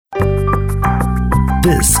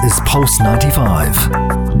This is Pulse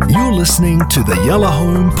 95. You're listening to the Yellow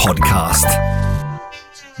Home Podcast.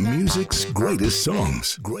 Music's greatest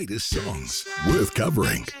songs, worth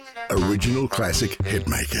covering. Original classic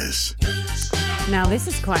hitmakers. Now, this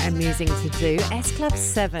is quite amusing to do. S Club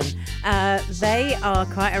 7, they are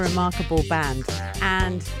quite a remarkable band.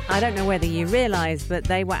 And I don't know whether you realise, but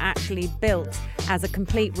they were actually built as a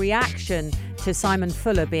complete reaction to Simon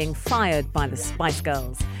Fuller being fired by the Spice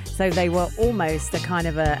Girls. So they were almost a kind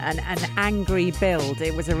of an angry build.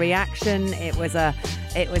 It was a reaction. It was a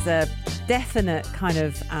definite kind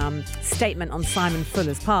of statement on Simon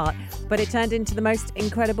Fuller's part, but it turned into the most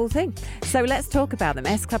incredible thing. So let's talk about them.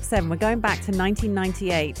 S Club 7, we're going back to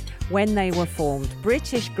 1998 when they were formed.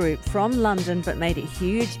 British group from London, but made it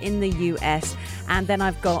huge in the US. And then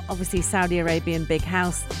I've got, obviously, Saudi Arabian Big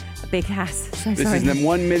House. So this sorry. is the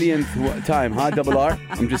 1 millionth time, huh? Double R?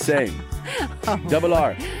 I'm just saying. Oh, Double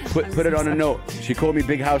R. Put it on a note. She called me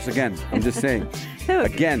Big House again. I'm just saying.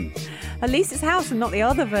 Again. At least it's house and not the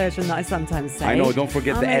other version that I sometimes say. I know, don't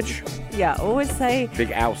forget the H. Yeah, always say...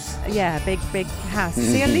 Big house. Yeah, big house.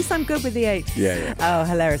 See, at least I'm good with the H. Yeah. Oh,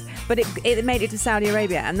 hilarious. But it made it to Saudi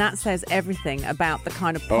Arabia, and that says everything about the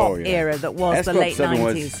kind of pop era that was the late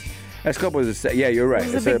 90s. S Club was you're right.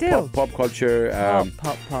 It's a big deal. Pop culture.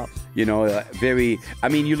 Pop. You know, very. I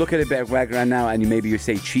mean, you look at it back right now, and maybe you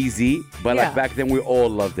say cheesy, but like back then, we all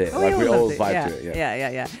loved it. We all vibed to it.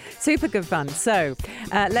 Yeah. Super good fun. So,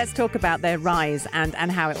 let's talk about their rise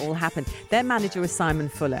and how it all happened. Their manager was Simon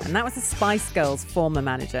Fuller, and that was the Spice Girls' former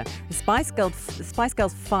manager. The Spice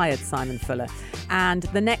Girls fired Simon Fuller, and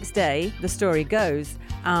the next day, the story goes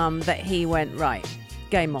that he went, right,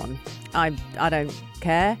 game on. I don't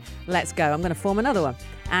care. Let's go. I'm going to form another one.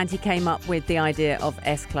 And he came up with the idea of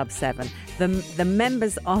S Club 7. The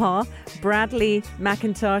members are Bradley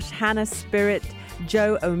McIntosh, Hannah Spirit,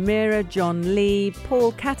 Joe O'Meara, John Lee,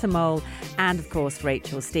 Paul Catamole, and of course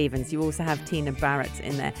Rachel Stevens. You also have Tina Barrett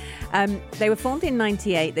in there. They were formed in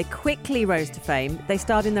 98. They quickly rose to fame. They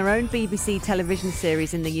starred in their own BBC television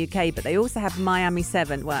series in the UK, but they also have Miami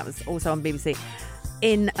 7. Well, that was also on BBC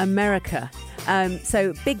in America.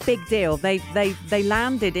 So big deal. They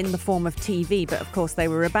landed in the form of TV, but of course they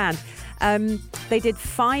were a band. They did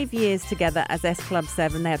 5 years together as S Club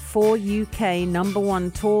 7. They had 4 UK number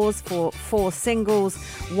one tours, 4 singles,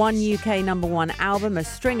 1 UK number one album, a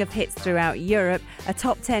string of hits throughout Europe, a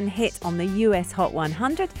top 10 hit on the US Hot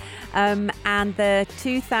 100, and the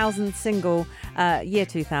 2000 single, year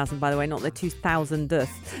 2000 by the way, not the 2000th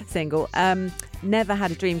single, Never Had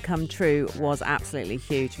a Dream Come True, was absolutely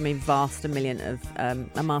huge. I mean, vast amount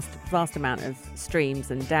of streams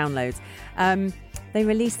and downloads. They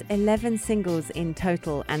released 11 singles in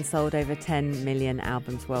total and sold over 10 million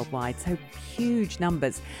albums worldwide. So huge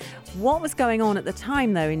numbers. What was going on at the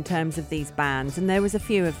time, though, in terms of these bands? And there was a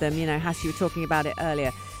few of them, you know, Hash, you were talking about it earlier.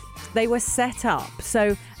 They were set up.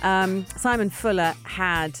 So Simon Fuller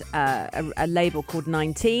had a label called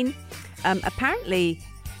 19.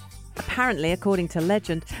 Apparently, according to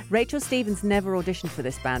legend, Rachel Stevens never auditioned for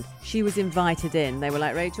this band. She was invited in. They were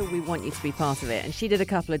like, Rachel, we want you to be part of it. And she did a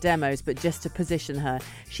couple of demos, but just to position her.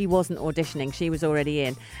 She wasn't auditioning. She was already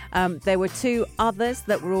in. There were 2 others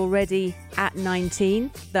that were already at 19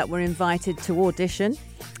 that were invited to audition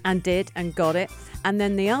and did and got it. And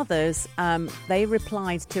then the others, they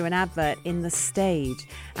replied to an advert in the Stage.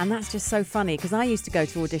 And that's just so funny because I used to go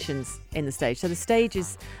to auditions in the Stage. So the Stage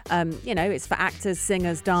is, it's for actors,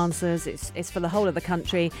 singers, dancers. It's for the whole of the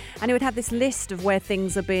country. And it would have this list of where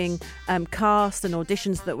things are being cast and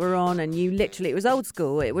auditions that were on. And it was old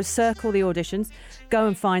school. It was circle the auditions, go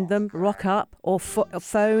and find them, rock up or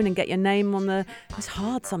phone and get your name on the... It was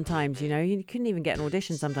hard sometimes, you know. You couldn't even get an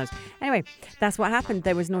audition sometimes. Anyway, that's what happened.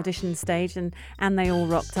 There was an audition stage and they all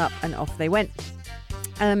rocked up and off they went.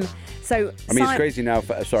 It's crazy now.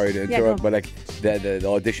 Sorry to interrupt, but like the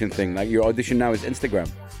audition thing, like your audition now is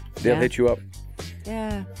Instagram. They'll hit you up.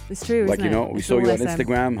 Yeah, it's true. Like, isn't it? We saw you on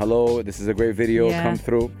Instagram. Hello, this is a great video. Come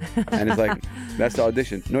through, and it's like that's the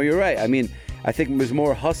audition. No, you're right. I mean, I think it was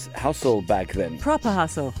more hustle back then. Proper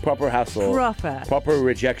hustle. Proper rejection.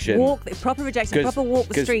 Proper rejection. Proper walk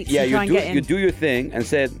the streets. Yeah, and try and get in. you do your thing and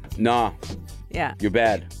said, nah. Yeah. You're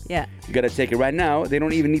bad. Yeah. You got to take it right now. They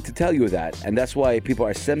don't even need to tell you that. And that's why people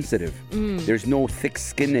are sensitive. There's no thick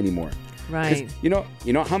skin anymore. Right. You know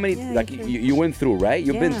how many, you went through, right?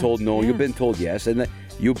 You've been told no, you've been told yes. And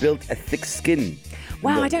you built a thick skin.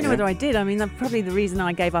 Well, I don't know whether I did. I mean, that's probably the reason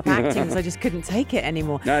I gave up acting was I just couldn't take it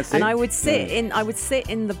anymore. And I would sit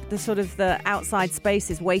in the sort of the outside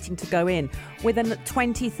spaces waiting to go in with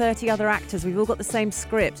 20, 30 other actors. We've all got the same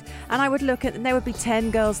script. And I would look at, and there would be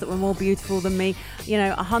 10 girls that were more beautiful than me,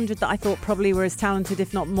 100 that I thought probably were as talented,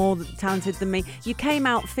 if not more talented than me. You came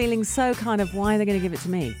out feeling so kind of, why are they going to give it to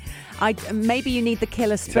me? Maybe you need the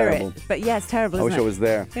killer spirit. Terrible. But yeah, it's terrible, isn't it? I wish I was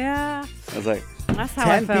there. Yeah. I was like, that's how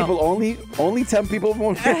 10 I felt. people only 10 people.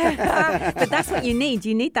 But that's what you need.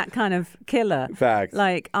 You need that kind of killer. Facts.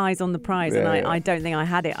 Like eyes on the prize. And I don't think I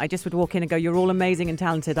had it. I just would walk in and go, you're all amazing and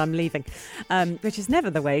talented, I'm leaving. Which is never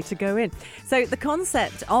the way to go in. So the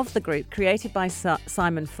concept of the group, created by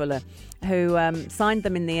Simon Fuller, who signed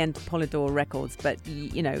them in the end to Polydor Records, but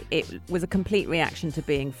it was a complete reaction to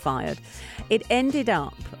being fired. It ended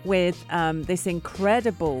up with this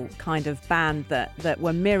incredible kind of band that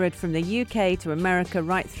were mirrored from the UK to America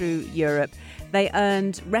right through Europe. They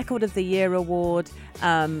earned Record of the Year award.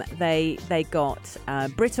 They got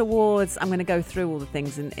Brit Awards. I'm going to go through all the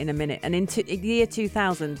things in a minute. And in the year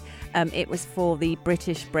 2000, it was for the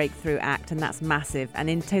British Breakthrough Act, and that's massive. And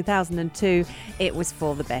in 2002, it was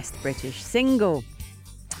for the Best British Single.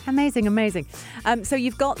 Amazing, amazing. So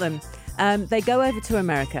you've got them. They go over to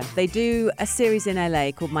America. They do a series in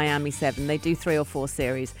LA called Miami 7. They do 3 or 4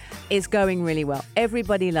 series. It's going really well.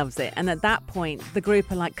 Everybody loves it. And at that point, the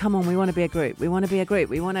group are like, come on, we want to be a group. We want to be a group.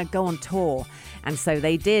 We want to go on tour. And so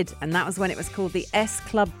they did. And that was when it was called the S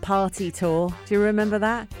Club Party Tour. Do you remember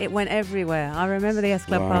that? It went everywhere. I remember the S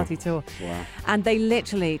Club Party Tour. Wow. And they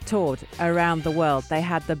literally toured around the world. They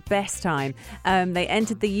had the best time. They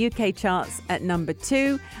entered the UK charts at number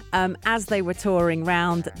 2. As they were touring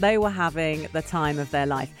round, they were having the time of their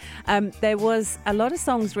life. There was a lot of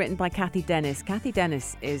songs written by Cathy Dennis. Cathy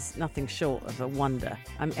Dennis is nothing short of a wonder.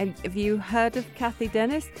 Have you heard of Cathy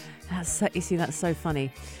Dennis? You see, that's so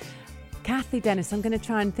funny. Cathy Dennis, I'm going to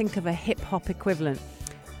try and think of a hip-hop equivalent.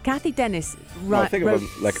 Cathy Dennis wrote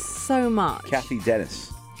so much. Cathy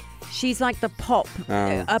Dennis. She's like a pop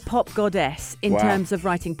goddess in terms of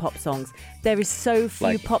writing pop songs. There is so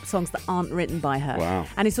few pop songs that aren't written by her. Wow.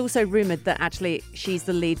 And it's also rumoured that actually she's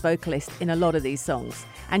the lead vocalist in a lot of these songs.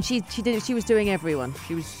 And she was doing everyone.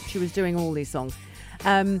 She was doing all these songs.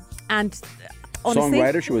 And honestly,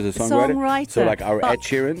 songwriter. She was a songwriter. So like our Ed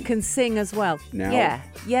Sheeran can sing as well. Now?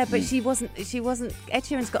 Yeah, but she wasn't. Ed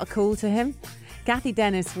Sheeran's got a call to him. Cathy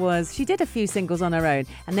Dennis she did a few singles on her own,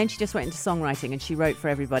 and then she just went into songwriting and she wrote for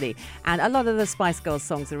everybody. And a lot of the Spice Girls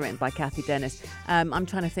songs are written by Cathy Dennis. I'm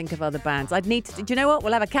trying to think of other bands. Do you know what?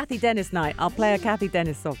 We'll have a Cathy Dennis night. I'll play a Cathy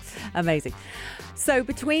Dennis song. Amazing. So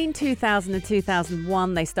between 2000 and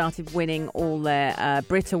 2001, they started winning all their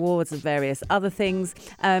Brit Awards and various other things.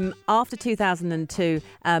 After 2002,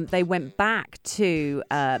 they went back to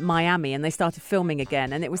Miami and they started filming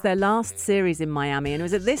again. And it was their last series in Miami. And it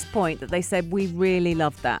was at this point that they said, we really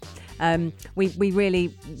loved that. We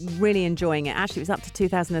really, really enjoying it. Actually, it was up to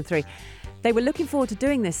 2003. They were looking forward to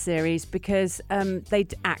doing this series because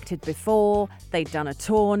they'd acted before, they'd done a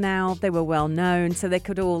tour now, they were well known, so they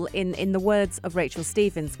could all, in the words of Rachel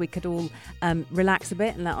Stevens, we could all relax a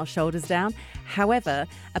bit and let our shoulders down. However,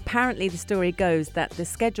 apparently the story goes that the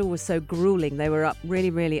schedule was so grueling, they were up really,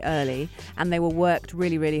 really early and they were worked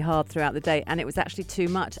really, really hard throughout the day, and it was actually too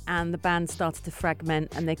much, and the band started to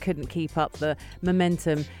fragment and they couldn't keep up the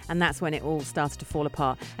momentum, and that's when it all started to fall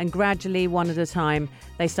apart. And gradually, one at a time,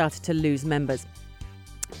 they started to lose members.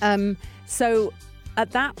 So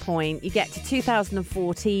at that point, you get to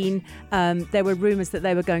 2014, there were rumours that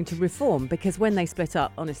they were going to reform, because when they split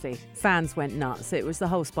up, honestly, fans went nuts. It was the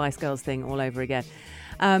whole Spice Girls thing all over again.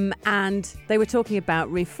 And they were talking about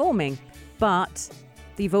reforming, but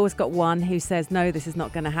you've always got one who says, no, this is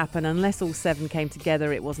not going to happen. Unless all 7 came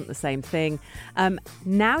together, it wasn't the same thing.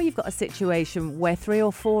 Now you've got a situation where 3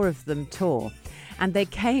 or 4 of them tour, and they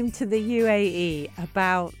came to the UAE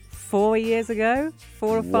about 4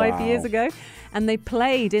 or 5 years ago, and they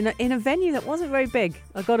played in a venue that wasn't very big,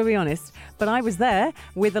 I've got to be honest, but I was there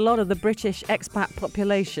with a lot of the British expat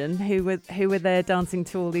population who were there dancing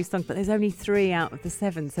to all these songs, but there's only 3 out of the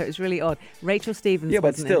 7, so it was really odd. Rachel Stevens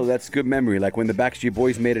but still, that's good memory. Like when the Backstreet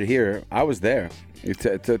Boys made it here, I was there. It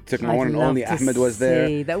took my one and only. Ahmed was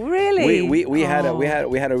there. That really. We had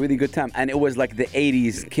a really good time, and it was like the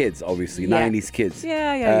 80s kids, obviously 90s kids.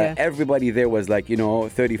 Yeah. Everybody there was like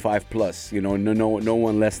 35 plus. No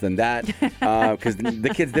one less than that, because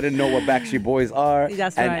the kids didn't know what Backstreet Boys are.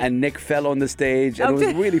 That's and, right. And Nick fell on the stage, and it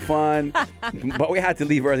was really fun. But we had to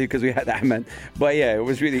leave early because we had Ahmed. But yeah, it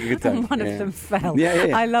was really a good time. And one of them fell.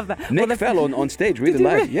 Yeah. I love that. Nick fell on stage really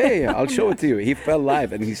live. Yeah. I'll show it to you. He fell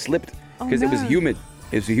live and he slipped. Because it was humid.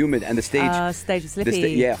 It was humid, and the stage. Stage was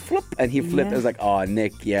slippy. Flip, and he flipped. Yeah. I was like, oh,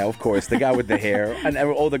 Nick, yeah, of course, the guy with the hair, and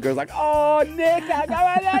all the girls like, oh, Nick, Nick.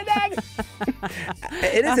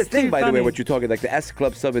 It is a thing, by the way, what you're talking, like the S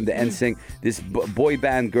Club Sub and the NSYNC, this boy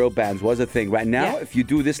band, girl bands was a thing. Right now, if you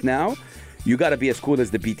do this now, you got to be as cool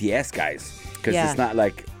as the BTS guys, because it's not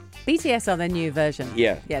like. BTS are their new version.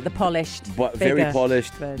 Yeah, the polished, but very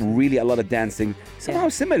polished. version. Really, a lot of dancing. Somehow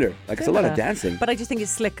similar. Like it's a lot of dancing. But I just think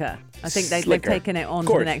it's slicker. I think they've taken it on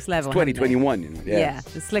to the next level. It's 2021. You know? Yeah,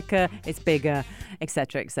 it's slicker, it's bigger,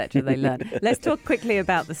 etc., etc. They learn. Let's talk quickly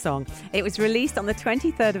about the song. It was released on the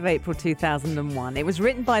 23rd of April 2001. It was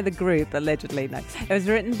written by the group, allegedly. No, it was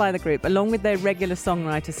written by the group along with their regular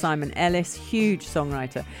songwriter Simon Ellis, huge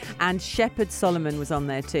songwriter, and Shepard Solomon was on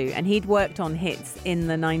there too. And he'd worked on hits in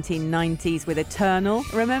the 1990s with Eternal.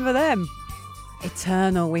 Remember them?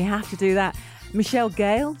 Eternal. We have to do that. Michelle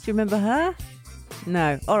Gale. Do you remember her?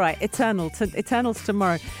 No. All right. Eternal's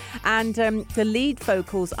tomorrow. And the lead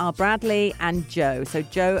vocals are Bradley and Joe. So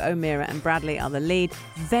Joe O'Meara and Bradley are the lead.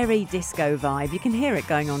 Very disco vibe. You can hear it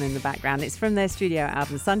going on in the background. It's from their studio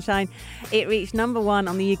album Sunshine. It reached #1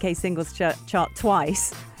 on the UK singles chart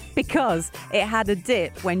twice because it had a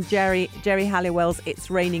dip when Jerry Halliwell's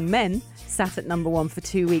It's Raining Men sat at #1 for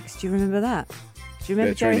 2 weeks. Do you remember that? Do you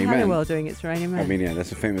remember Jerry Halliwell doing It's Raining Men? I mean, yeah,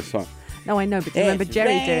 that's a famous song. No, I know, but do you remember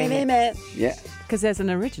Jerry doing it? Yeah. Because there's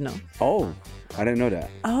an original. Oh, I didn't know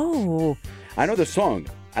that. Oh. I know the song.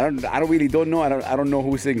 I don't know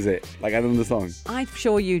who sings it. Like, I don't know the song. I'm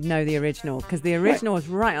sure you'd know the original because the original was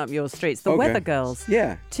right up your streets. The Weather Girls.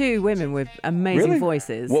 Yeah. 2 women with amazing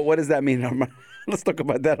voices. What does that mean? Let's talk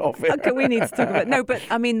about that off air. Okay, we need to talk about no, but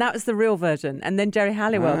I mean that was the real version, and then Jerry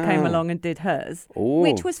Halliwell came along and did hers,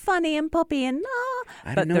 which was funny and poppy and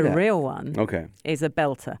but the real one is a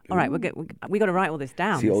belter. All right, we got to write all this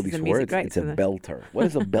down. See all these words. It's a belter. What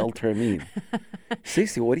does a belter mean?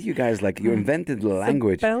 Seriously, what do you guys like? You invented the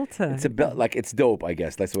language. A belter. It's a belt. Like it's dope, I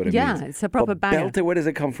guess. That's what it means. Yeah, it's a proper banger. Belter. Where does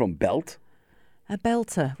it come from? Belt. A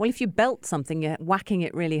belter. Well, if you belt something, you're whacking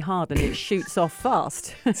it really hard and it shoots off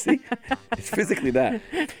fast. See? It's physically that.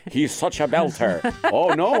 He's such a belter. Oh,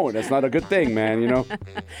 no, that's not a good thing, man, you know?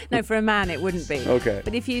 No, for a man, it wouldn't be. Okay.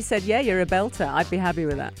 But if you said, yeah, you're a belter, I'd be happy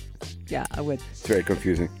with that. Yeah, I would. It's very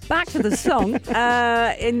confusing. Back to the song. It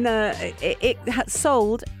had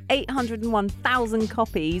sold 801,000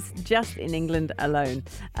 copies just in England alone.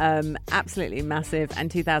 Absolutely massive.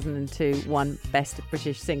 And 2002 won Best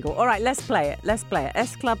British Single. All right, let's play it.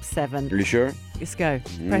 S Club 7. Are you sure? Let's go.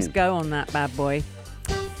 Press go on that bad boy.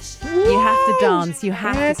 You have to dance. You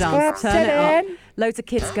have to dance. Turn it up. Loads of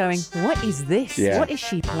kids going, what is this? Yeah. What is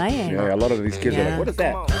she playing? Yeah, a lot of these kids are like, what is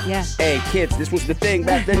that? Yeah. Hey, kids, this was the thing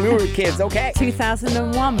back then we were kids, okay?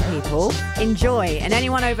 2001, people. Enjoy. And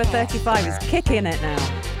anyone over 35 is kicking it now.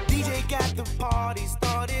 DJ got the party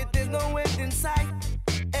started. There's no end in sight.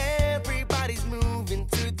 Everybody's moving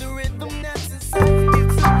to the rhythm that's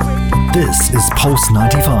inside. This is Pulse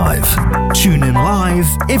 95. Tune in live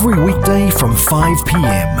every weekday from 5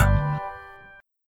 p.m.